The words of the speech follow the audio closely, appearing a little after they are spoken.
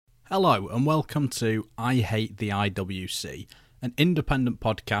Hello and welcome to I Hate the IWC, an independent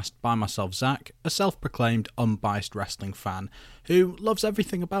podcast by myself, Zach, a self-proclaimed unbiased wrestling fan who loves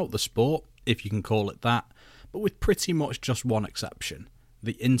everything about the sport, if you can call it that, but with pretty much just one exception,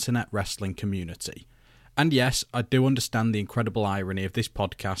 the internet wrestling community. And yes, I do understand the incredible irony of this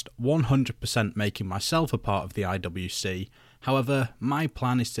podcast 100% making myself a part of the IWC, however, my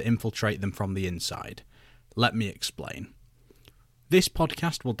plan is to infiltrate them from the inside. Let me explain. This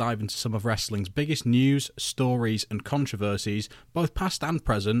podcast will dive into some of wrestling's biggest news, stories and controversies, both past and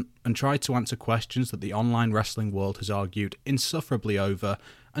present, and try to answer questions that the online wrestling world has argued insufferably over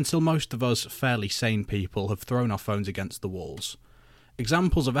until most of us fairly sane people have thrown our phones against the walls.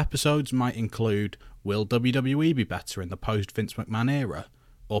 Examples of episodes might include, will WWE be better in the post-Vince McMahon era?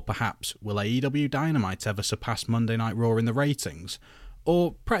 Or perhaps, will AEW Dynamite ever surpass Monday Night Raw in the ratings?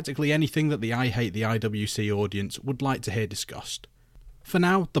 Or practically anything that the I Hate the IWC audience would like to hear discussed. For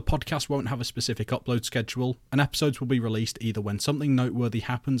now, the podcast won't have a specific upload schedule, and episodes will be released either when something noteworthy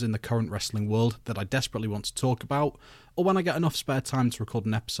happens in the current wrestling world that I desperately want to talk about, or when I get enough spare time to record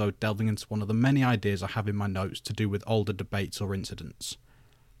an episode delving into one of the many ideas I have in my notes to do with older debates or incidents.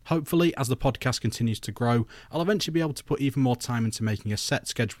 Hopefully, as the podcast continues to grow, I'll eventually be able to put even more time into making a set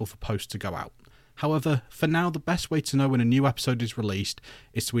schedule for posts to go out. However, for now, the best way to know when a new episode is released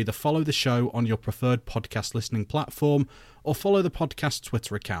is to either follow the show on your preferred podcast listening platform or follow the podcast's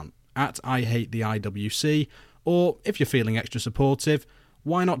Twitter account, at IHateTheIWC, or if you're feeling extra supportive,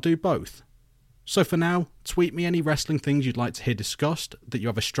 why not do both? So for now, tweet me any wrestling things you'd like to hear discussed, that you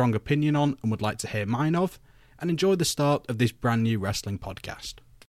have a strong opinion on and would like to hear mine of, and enjoy the start of this brand new wrestling podcast.